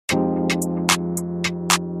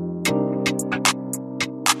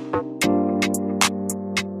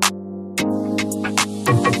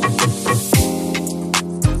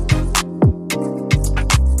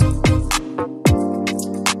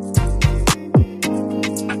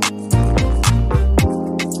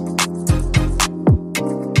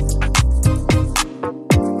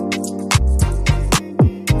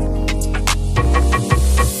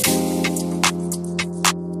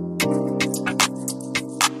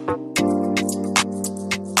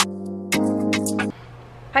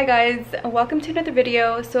Hi guys, welcome to another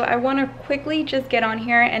video. So I want to quickly just get on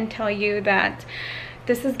here and tell you that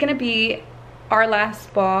this is gonna be our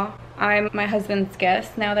last ball. I'm my husband's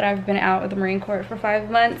guest now that I've been out of the Marine Corps for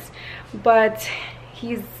 5 months, but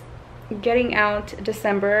he's getting out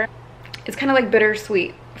December. It's kind of like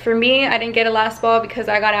bittersweet. For me, I didn't get a last ball because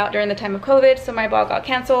I got out during the time of COVID, so my ball got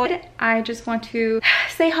canceled. I just want to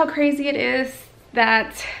say how crazy it is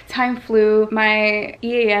that time flew. My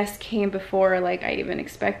EAS came before like I even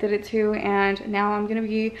expected it to, and now I'm gonna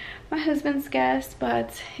be my husband's guest,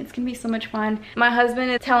 but it's gonna be so much fun. My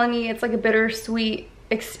husband is telling me it's like a bittersweet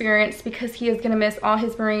experience because he is gonna miss all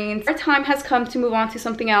his Marines. Our time has come to move on to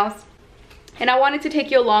something else, and I wanted to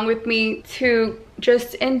take you along with me to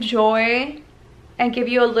just enjoy and give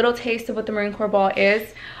you a little taste of what the Marine Corps Ball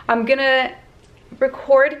is. I'm gonna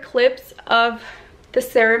record clips of the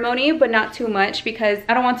ceremony, but not too much because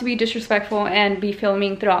I don't want to be disrespectful and be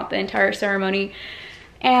filming throughout the entire ceremony.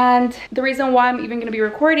 And the reason why I'm even going to be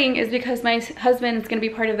recording is because my husband is going to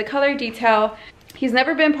be part of the color detail. He's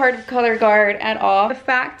never been part of color guard at all. The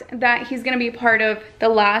fact that he's going to be part of the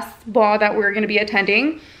last ball that we're going to be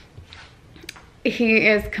attending, he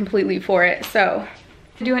is completely for it. So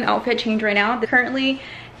to do an outfit change right now. Currently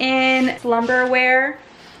in slumber wear,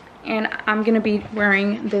 and I'm gonna be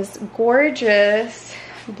wearing this gorgeous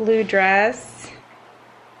blue dress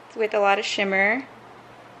with a lot of shimmer.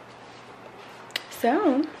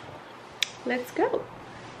 So let's go.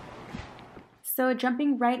 So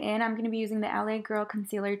jumping right in, I'm gonna be using the LA Girl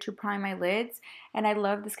concealer to prime my lids, and I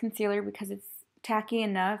love this concealer because it's tacky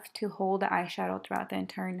enough to hold the eyeshadow throughout the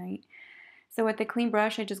entire night. So with the clean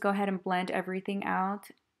brush, I just go ahead and blend everything out.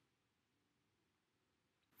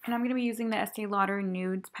 And I'm going to be using the Estée Lauder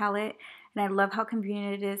Nudes palette. And I love how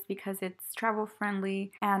convenient it is because it's travel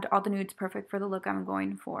friendly and all the nudes perfect for the look I'm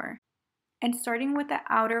going for. And starting with the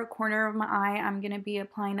outer corner of my eye, I'm going to be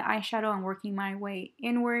applying the eyeshadow and working my way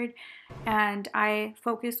inward. And I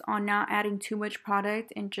focus on not adding too much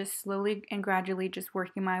product and just slowly and gradually just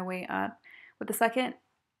working my way up. With the second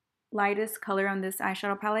lightest color on this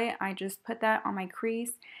eyeshadow palette, I just put that on my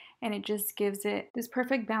crease, and it just gives it this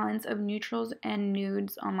perfect balance of neutrals and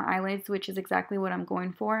nudes on my eyelids, which is exactly what I'm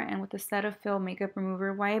going for. And with the Cetaphil makeup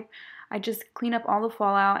remover wipe, I just clean up all the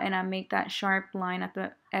fallout and I make that sharp line at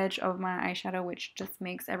the edge of my eyeshadow, which just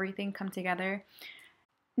makes everything come together.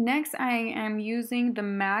 Next, I am using the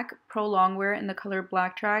MAC Pro Longwear in the color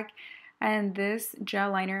BLACKTRACK. And this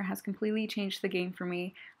gel liner has completely changed the game for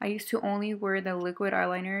me. I used to only wear the liquid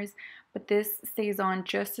eyeliners, but this stays on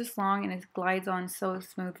just as long and it glides on so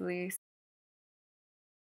smoothly.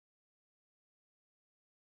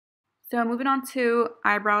 So moving on to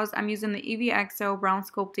eyebrows, I'm using the EVXO Brown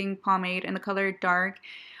Sculpting Pomade in the color Dark.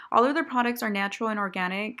 All of their products are natural and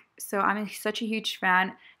organic, so I'm such a huge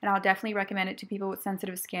fan, and I'll definitely recommend it to people with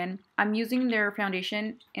sensitive skin. I'm using their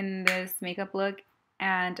foundation in this makeup look.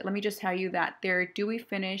 And let me just tell you that their dewy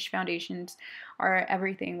finish foundations are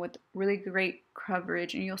everything with really great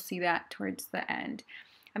coverage, and you'll see that towards the end.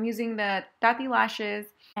 I'm using the Tati lashes,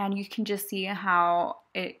 and you can just see how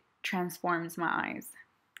it transforms my eyes.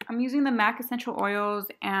 I'm using the MAC Essential Oils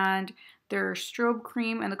and their strobe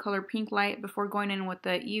cream in the color Pinklite before going in with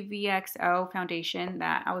the EVXO foundation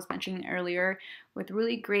that I was mentioning earlier, with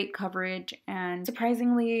really great coverage and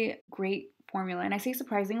surprisingly great formula. And I say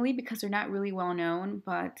surprisingly because they're not really well known,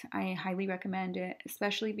 but I highly recommend it,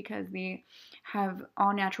 especially because they have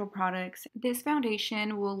all natural products. This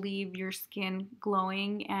foundation will leave your skin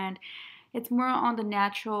glowing, and it's more on the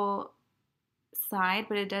natural side,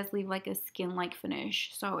 but it does leave like a skin-like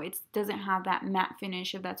finish. So it doesn't have that matte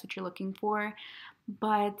finish if that's what you're looking for,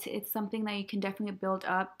 but it's something that you can definitely build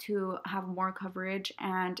up to have more coverage.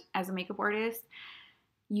 And as a makeup artist,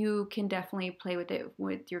 you can definitely play with it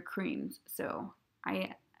with your creams. So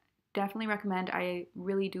I definitely recommend. I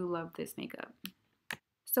really do love this makeup.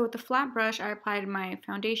 So with the flat brush, I applied my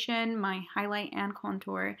foundation, my highlight, and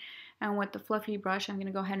contour. And with the fluffy brush, I'm going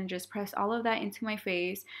to go ahead and just press all of that into my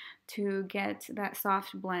face to get that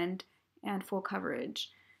soft blend and full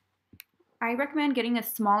coverage. I recommend getting a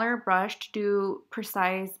smaller brush to do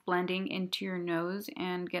precise blending into your nose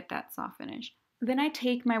and get that soft finish. Then I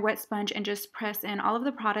take my wet sponge and just press in all of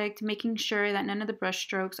the product, making sure that none of the brush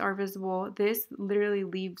strokes are visible. This literally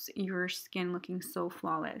leaves your skin looking so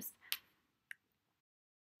flawless.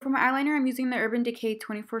 For my eyeliner, I'm using the Urban Decay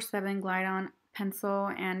 24/7 Glide On pencil,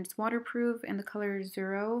 and it's waterproof in the color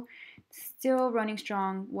 0. Still running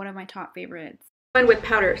strong, one of my top favorites. And with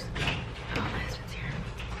powders. Oh, my husband's here.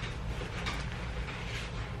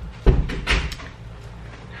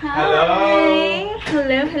 Hi. Hello.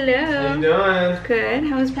 Hello, hello. How you doing? Good.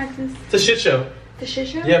 How was practice? It's a shit show. The shit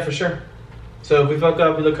show? Yeah, for sure. So if we fuck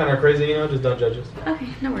up, we look kind of crazy, you know, just don't judge us. Okay,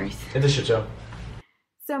 no worries. It's a shit show.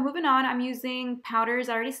 So moving on, I'm using powders.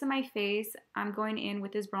 I already set my face. I'm going in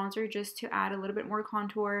with this bronzer just to add a little bit more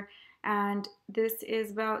contour. And this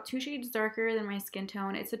is about 2 shades darker than my skin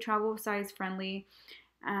tone. It's a travel size friendly.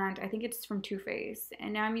 And I think it's from Too Faced.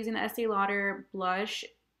 And now I'm using the Estee Lauder blush,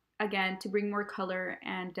 again, to bring more color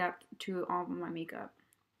and depth to all of my makeup.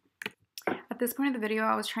 At this point of the video,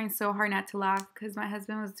 I was trying so hard not to laugh because my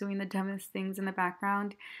husband was doing the dumbest things in the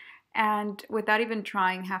background. And without even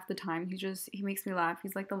trying half the time, he makes me laugh.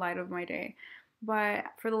 He's like the light of my day. But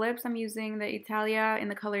for the lips, I'm using the Italia in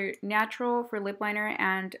the color Natural for lip liner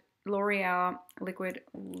and L'Oreal liquid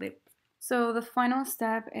lip. So the final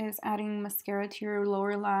step is adding mascara to your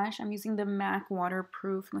lower lash. I'm using the MAC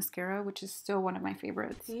waterproof mascara, which is still one of my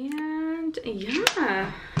favorites. And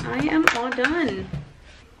yeah, I am all done.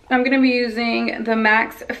 I'm going to be using the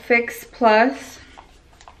Max Fix Plus.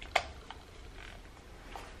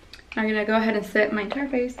 I'm going to go ahead and set my entire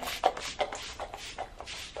face.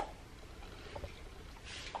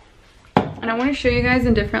 And I want to show you guys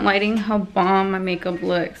in different lighting how bomb my makeup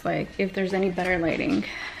looks, like if there's any better lighting.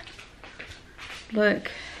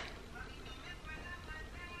 Look.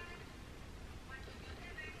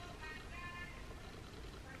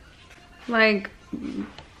 Like,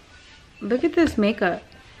 look at this makeup.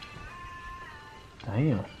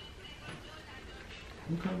 Damn. Okay,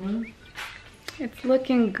 man. It's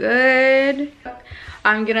looking good.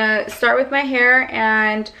 I'm gonna start with my hair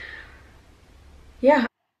and yeah.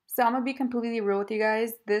 So I'm gonna be completely real with you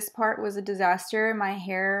guys. This part was a disaster. My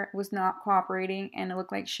hair was not cooperating and it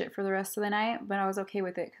looked like shit for the rest of the night, but I was okay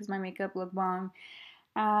with it because my makeup looked bomb.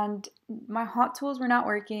 And my hot tools were not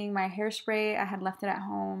working. My hairspray, I had left it at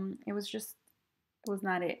home. It was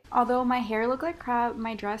not it. Although my hair looked like crap,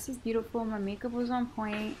 my dress is beautiful, my makeup was on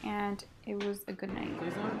point, and it was a good night.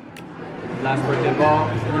 Last birthday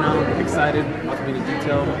ball, you know, excited, about to be the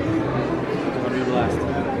detail. It's gonna be a blast.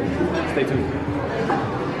 Stay tuned.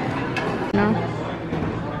 No.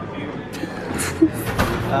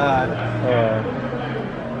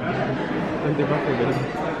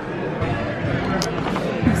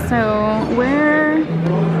 So we're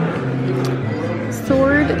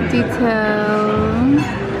sword detail.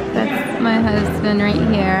 That's my husband right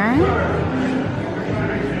here.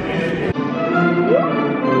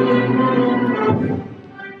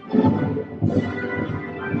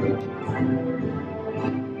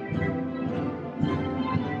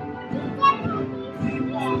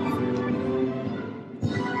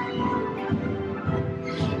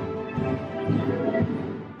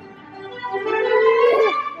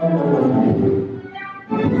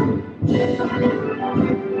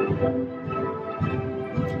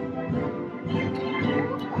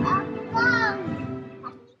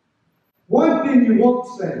 One thing you won't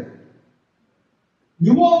say.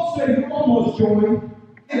 You won't say you almost joined,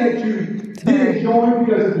 that you didn't join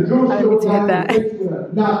because if the drill showed down your face would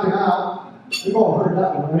have knocked it out. We've all heard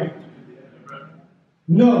that one, right?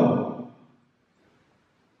 No.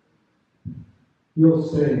 You'll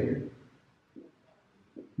say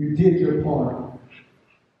you did your part.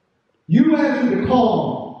 You answered the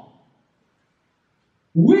call.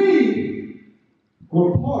 We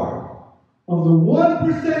were part of the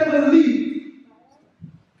 1% elite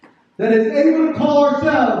that is able to call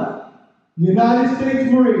ourselves United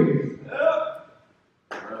States Marines.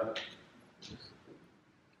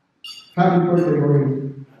 Happy birthday,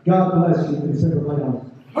 Marines. God bless you and send my house.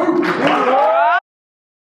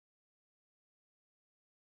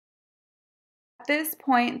 At this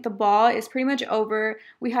point, the ball is pretty much over.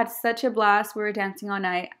 We had such a blast. We were dancing all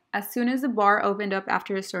night. As soon as the bar opened up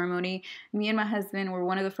after the ceremony, me and my husband were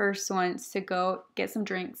one of the first ones to go get some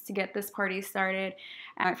drinks to get this party started.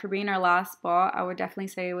 And for being our last ball, I would definitely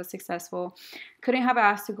say it was successful. Couldn't have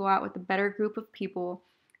asked to go out with a better group of people.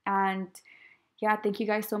 And yeah, thank you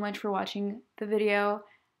guys so much for watching the video.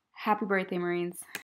 Happy birthday, Marines.